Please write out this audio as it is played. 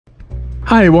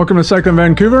Hi, welcome to Cycl'n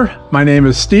Vancouver. My name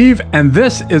is Steve, and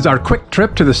this is our quick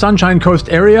trip to the Sunshine Coast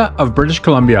area of British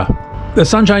Columbia. The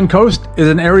Sunshine Coast is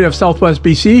an area of southwest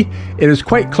BC. It is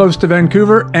quite close to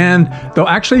Vancouver, and though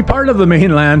actually part of the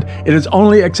mainland, it is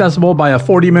only accessible by a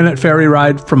 40-minute ferry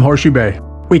ride from Horseshoe Bay.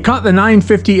 We caught the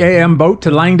 9:50 a.m. boat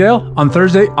to Langdale on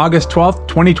Thursday, August 12th,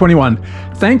 2021.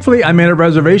 Thankfully, I made a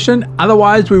reservation,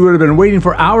 otherwise we would have been waiting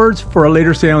for hours for a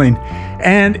later sailing.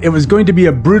 And it was going to be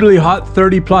a brutally hot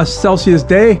 30+ Celsius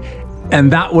day, and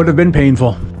that would have been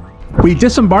painful. We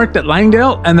disembarked at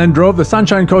Langdale and then drove the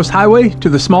Sunshine Coast Highway to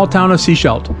the small town of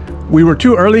Sechelt. We were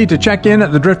too early to check in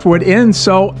at the Driftwood Inn,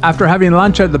 so after having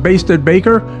lunch at the Basted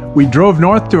Baker, we drove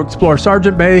north to explore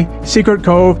Sechelt Bay, Secret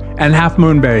Cove, and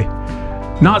Half-moon Bay.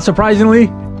 Not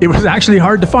surprisingly, it was actually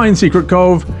hard to find Secret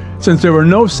Cove since there were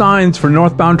no signs for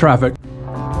northbound traffic.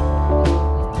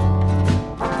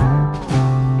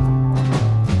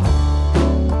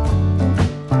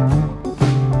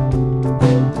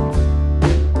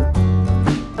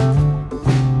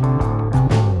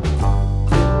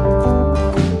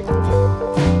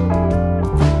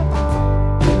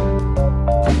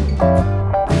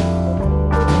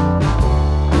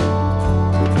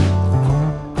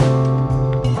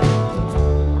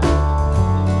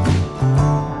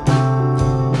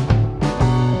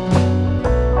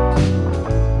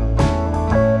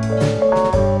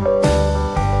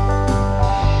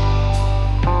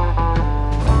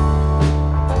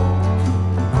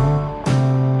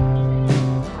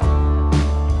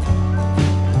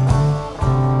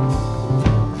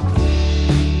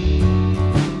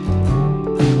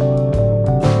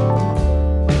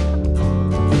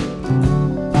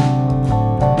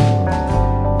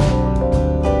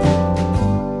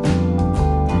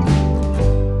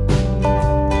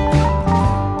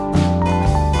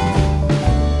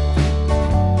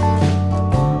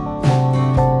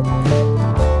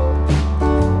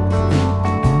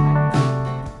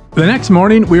 The next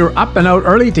morning, we were up and out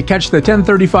early to catch the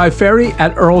 10:35 ferry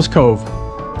at Earl's Cove.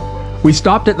 We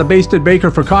stopped at the Basted Baker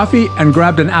for coffee and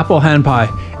grabbed an apple hand pie.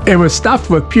 It was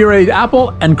stuffed with pureed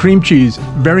apple and cream cheese.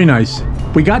 Very nice.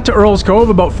 We got to Earl's Cove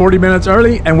about 40 minutes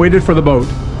early and waited for the boat.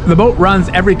 The boat runs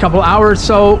every couple hours,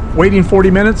 so waiting 40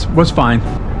 minutes was fine.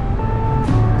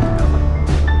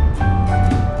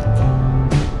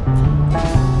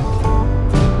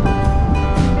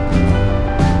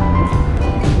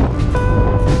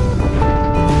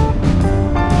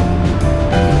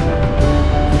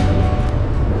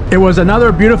 It was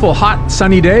another beautiful, hot,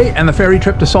 sunny day, and the ferry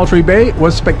trip to Horseshoe Bay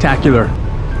was spectacular.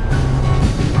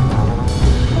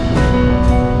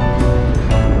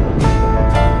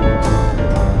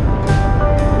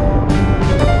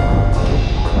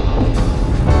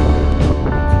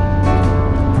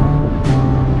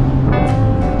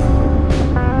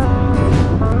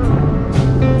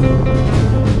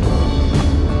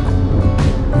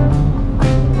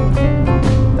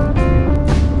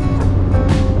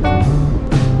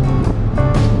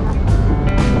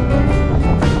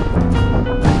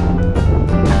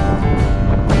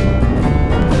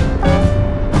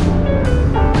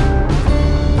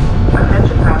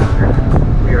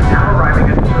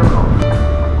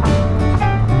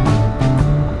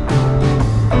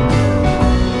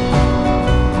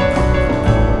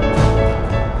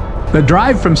 The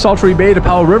drive from Horseshoe Bay to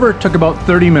Powell River took about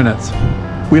 30 minutes.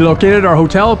 We located our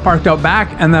hotel, parked out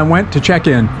back, and then went to check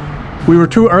in. We were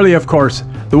too early, of course.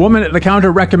 The woman at the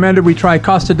counter recommended we try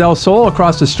Costa del Sol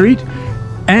across the street,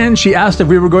 and she asked if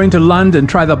we were going to Lund and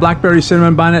try the blackberry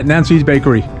cinnamon bun at Nancy's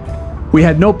Bakery. We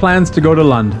had no plans to go to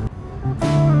Lund.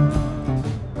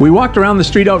 We walked around the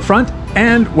street out front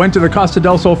and went to the Costa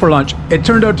del Sol for lunch. It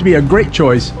turned out to be a great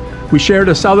choice. We shared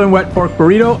a southern wet pork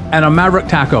burrito and a Maverick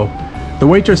taco. The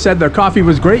waitress said their coffee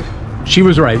was great. She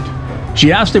was right.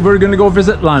 She asked if we were going to go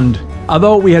visit Lund.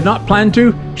 Although we had not planned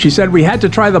to, she said we had to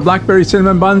try the blackberry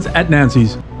cinnamon buns at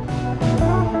Nancy's.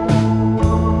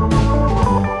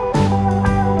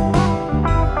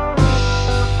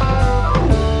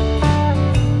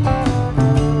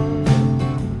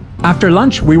 After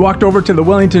lunch, we walked over to the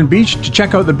Wellington Beach to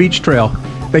check out the beach trail.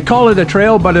 They call it a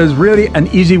trail, but it is really an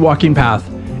easy walking path.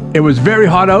 It was very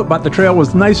hot out, but the trail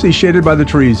was nicely shaded by the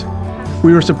trees.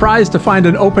 We were surprised to find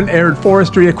an open-aired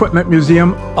forestry equipment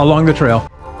museum along the trail.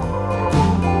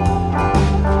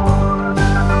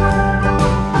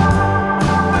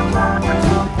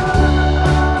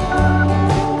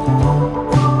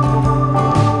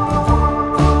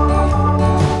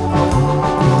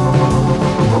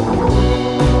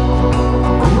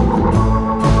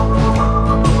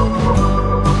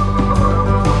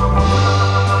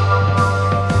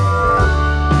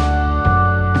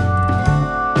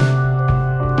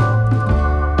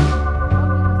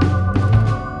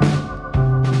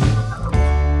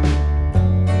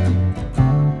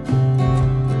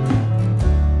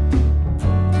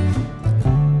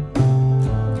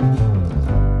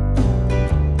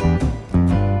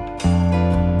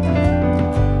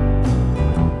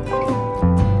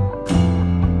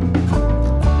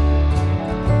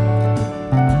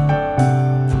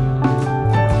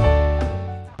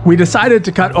 We decided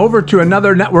to cut over to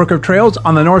another network of trails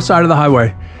on the north side of the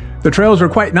highway. The trails were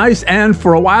quite nice, and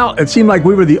for a while it seemed like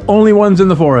we were the only ones in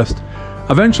the forest.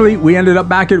 Eventually we ended up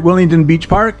back at Willingdon Beach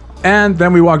Park, and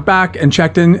then we walked back and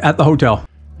checked in at the hotel.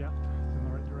 Yeah, in the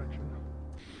right direction.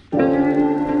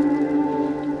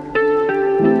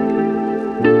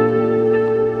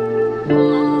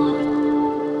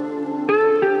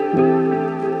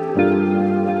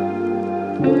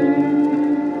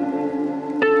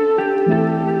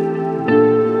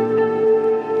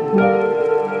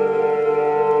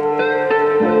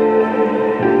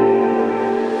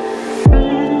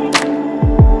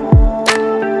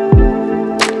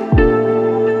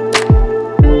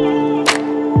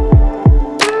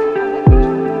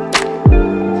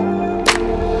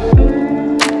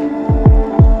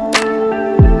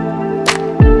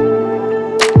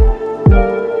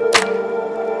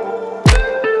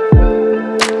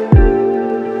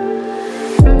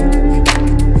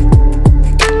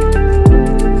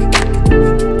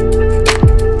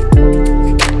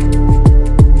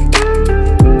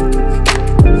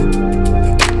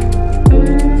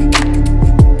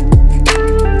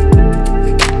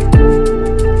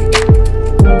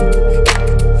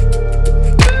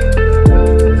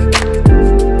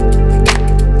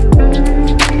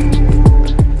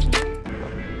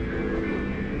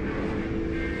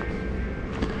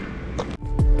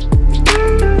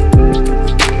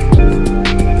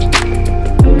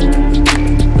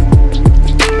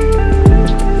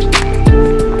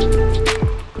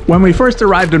 When we first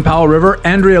arrived in Powell River,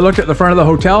 Andrea looked at the front of the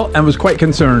hotel and was quite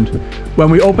concerned. When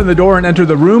we opened the door and entered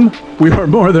the room, we were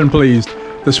more than pleased.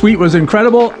 The suite was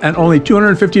incredible and only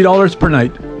 $250 per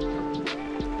night.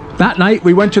 That night,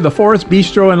 we went to the Forest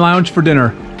Bistro and Lounge for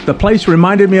dinner. The place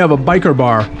reminded me of a biker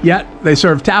bar, yet they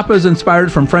served tapas inspired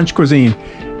from French cuisine,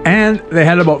 and they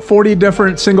had about 40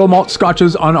 different single malt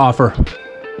scotches on offer.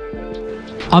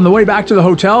 On the way back to the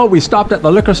hotel, we stopped at the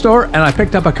liquor store and I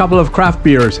picked up a couple of craft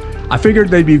beers. I figured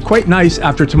they'd be quite nice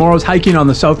after tomorrow's hiking on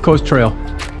the South Coast Trail.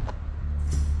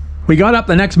 We got up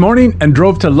the next morning and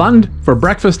drove to Lund for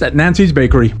breakfast at Nancy's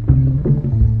Bakery.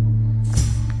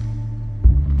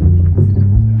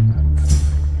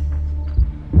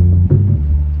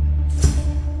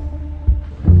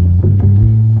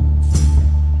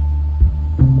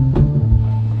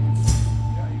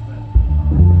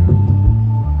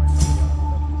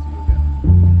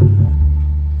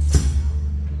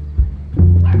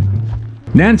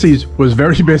 Nancy's was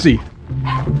very busy.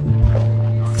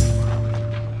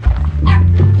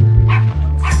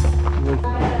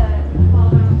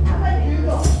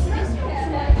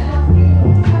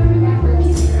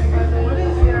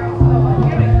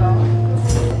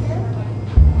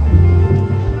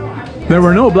 There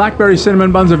were no blackberry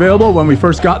cinnamon buns available when we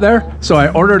first got there, so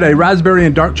I ordered a raspberry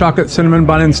and dark chocolate cinnamon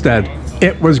bun instead.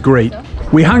 It was great.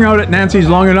 We hung out at Nancy's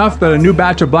long enough that a new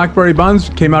batch of blackberry buns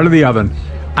came out of the oven.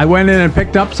 I went in and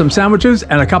picked up some sandwiches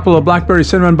and a couple of blackberry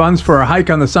cinnamon buns for our hike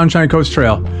on the Sunshine Coast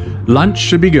Trail. Lunch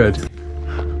should be good.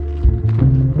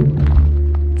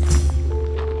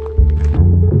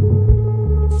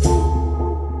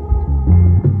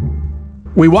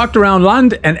 We walked around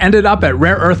Lund and ended up at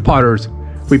Rare Earth Potters.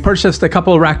 We purchased a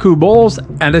couple of raku bowls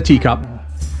and a teacup.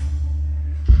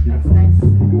 That's nice.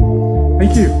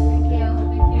 Thank you.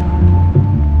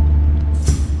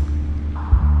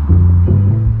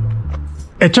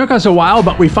 It took us a while,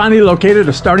 but we finally located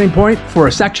a starting point for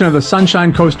a section of the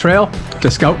Sunshine Coast Trail to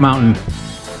Scout Mountain.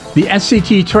 The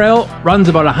SCT Trail runs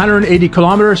about 180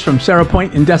 kilometers from Sarah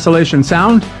Point in Desolation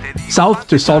Sound, south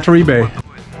to Saltery Bay.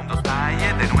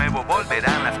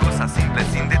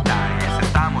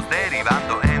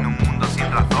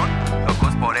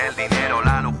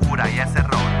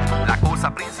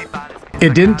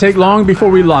 It didn't take long before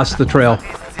we lost the trail.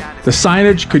 The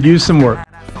signage could use some work.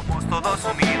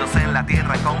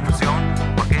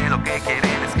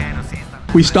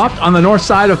 We stopped on the north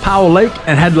side of Powell Lake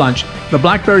and had lunch. The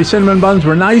blackberry cinnamon buns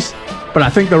were nice, but I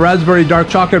think the raspberry dark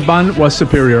chocolate bun was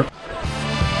superior.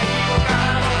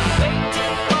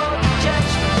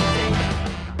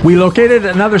 We located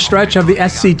another stretch of the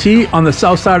SCT on the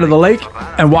south side of the lake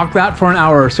and walked that for an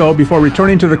hour or so before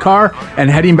returning to the car and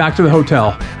heading back to the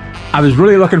hotel. I was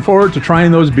really looking forward to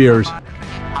trying those beers.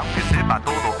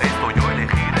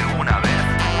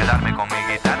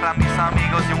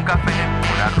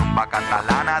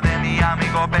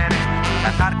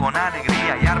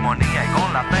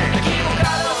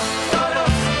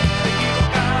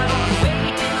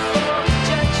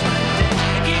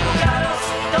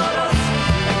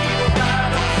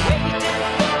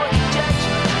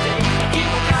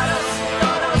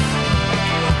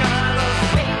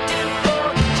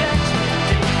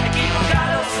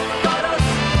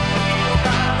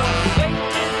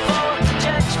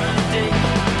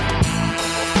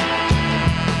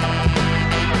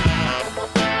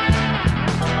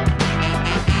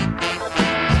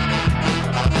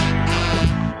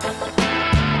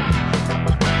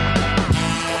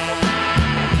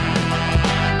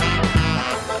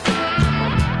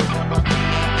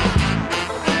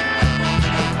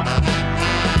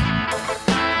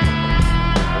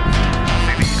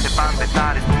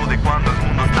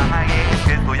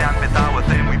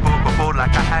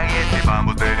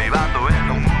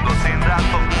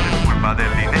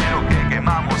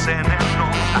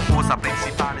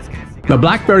 The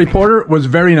blackberry porter was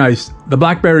very nice. The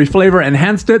blackberry flavor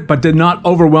enhanced it, but did not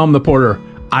overwhelm the porter.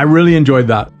 I really enjoyed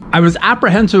that. I was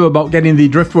apprehensive about getting the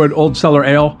Driftwood Old Cellar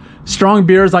Ale. Strong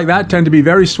beers like that tend to be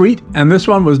very sweet, and this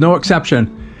one was no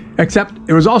exception. Except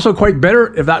it was also quite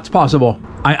bitter, if that's possible.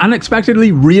 I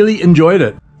unexpectedly really enjoyed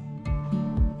it.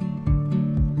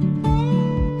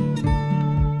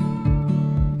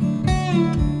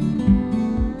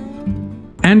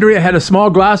 Andrea had a small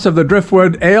glass of the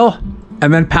Driftwood Ale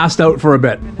and then passed out for a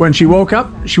bit. When she woke up,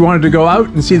 she wanted to go out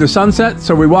and see the sunset,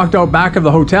 so we walked out back of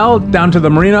the hotel down to the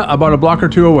marina about a block or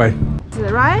two away. Is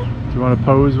it right? Do you want to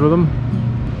pose with them?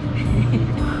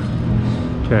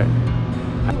 Okay.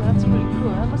 Oh, that's pretty cool.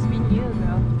 That must be new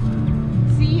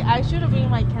though. See, I should have bring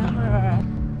my camera.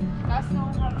 That's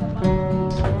not how the one.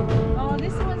 Oh,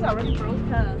 this one's already broken.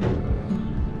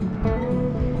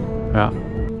 Yeah.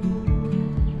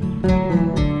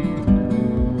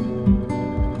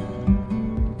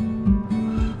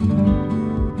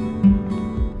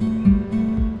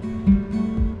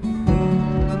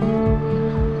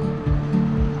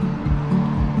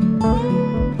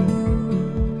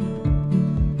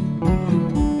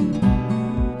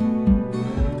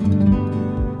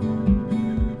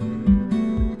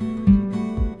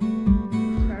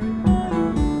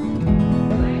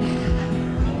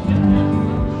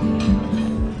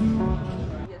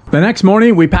 The next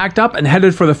morning, we packed up and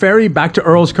headed for the ferry back to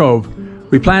Earl's Cove.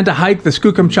 We planned to hike the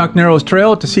Skookumchuck Narrows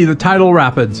Trail to see the tidal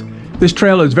rapids. This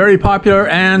trail is very popular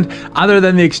and, other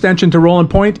than the extension to Roland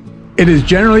Point, it is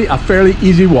generally a fairly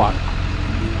easy walk.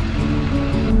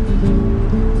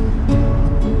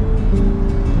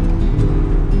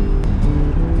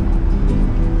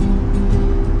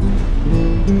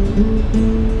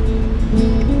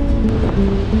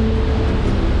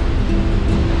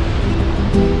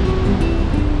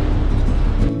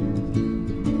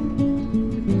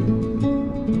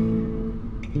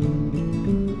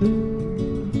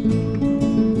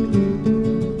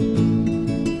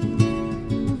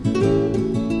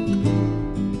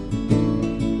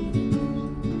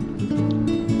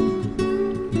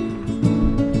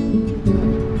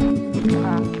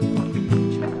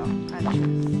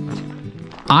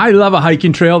 I love a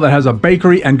hiking trail that has a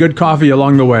bakery and good coffee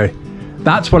along the way.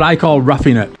 That's what I call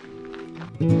roughing it.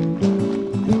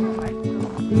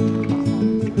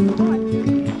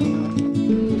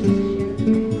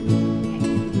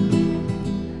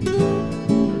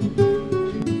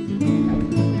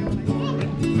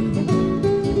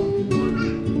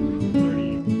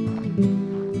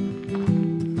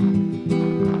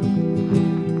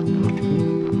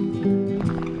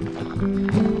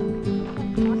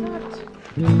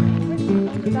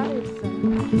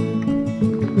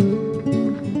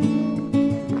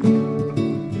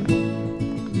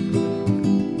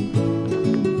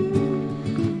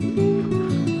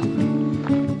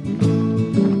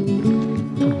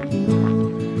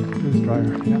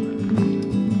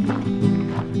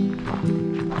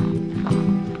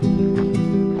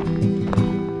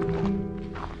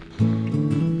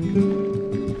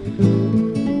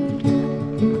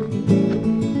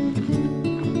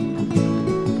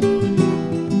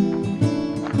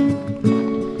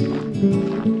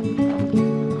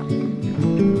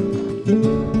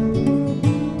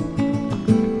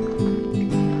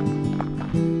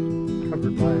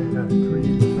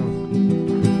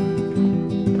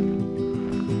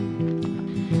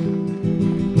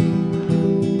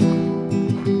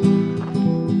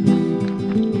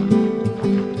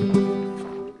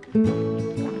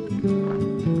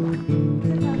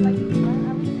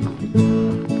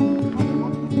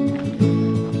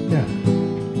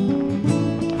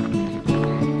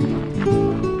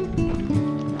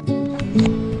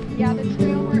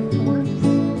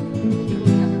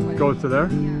 To there.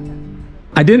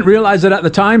 I didn't realize it at the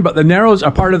time, but the Narrows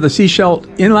are part of the Sechelt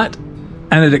Inlet,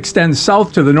 and it extends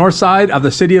south to the north side of the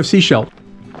city of Sechelt.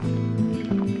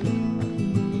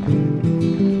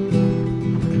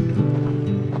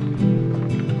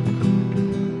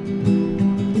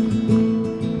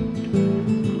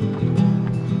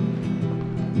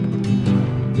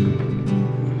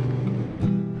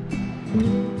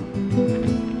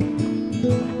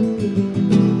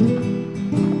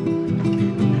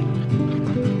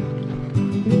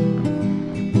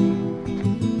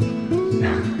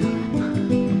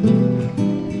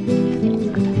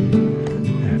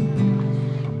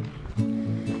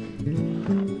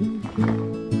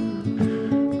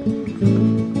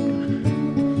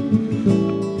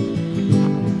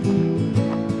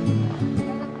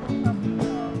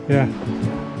 Yeah.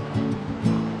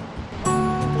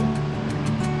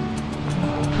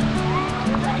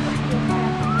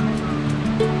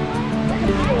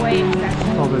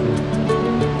 Probably.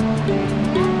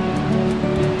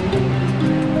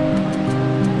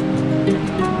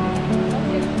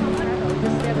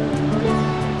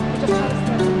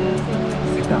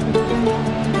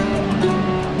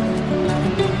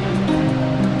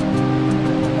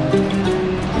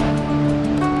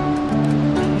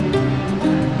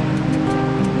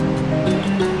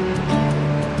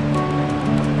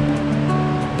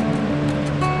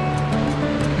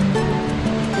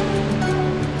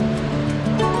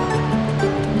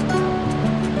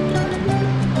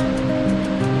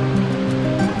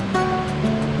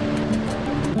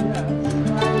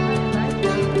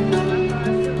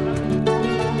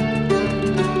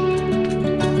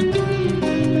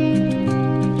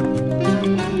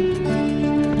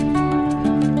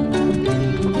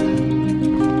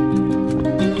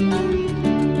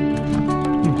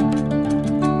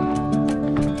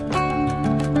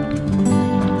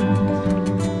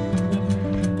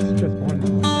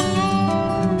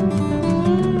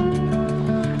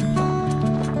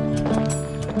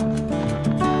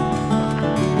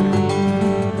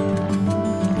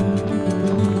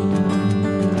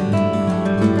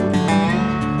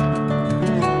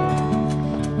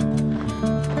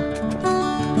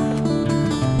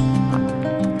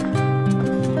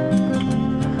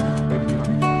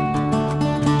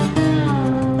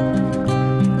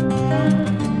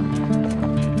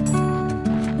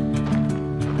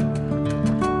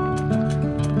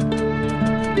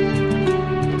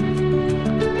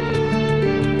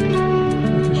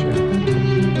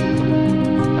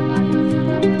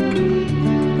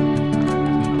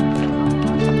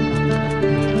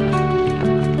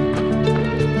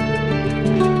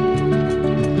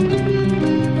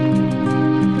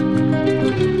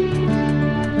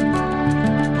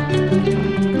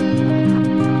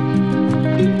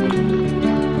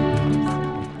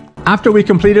 After we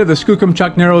completed the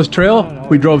Skookumchuck Narrows Trail,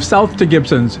 we drove south to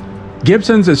Gibsons.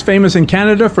 Gibsons is famous in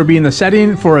Canada for being the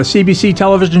setting for a CBC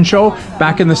television show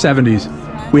back in the 70s.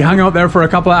 We hung out there for a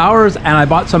couple of hours and I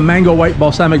bought some mango white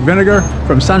balsamic vinegar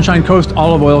from Sunshine Coast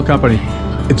Olive Oil Company.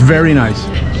 It's very nice.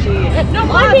 No,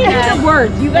 I mean the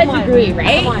words. You guys agree,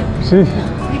 right?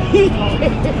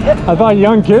 I thought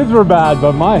young kids were bad,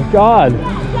 but my God.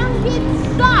 Young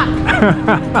kids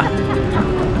suck.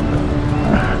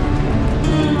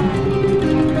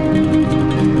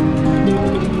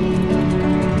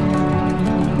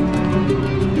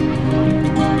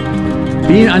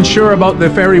 Being unsure about the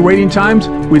ferry waiting times,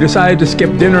 we decided to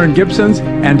skip dinner in Gibsons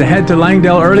and to head to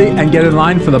Langdale early and get in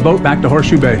line for the boat back to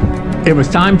Horseshoe Bay. It was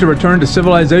time to return to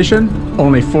civilization,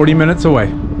 only 40 minutes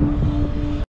away.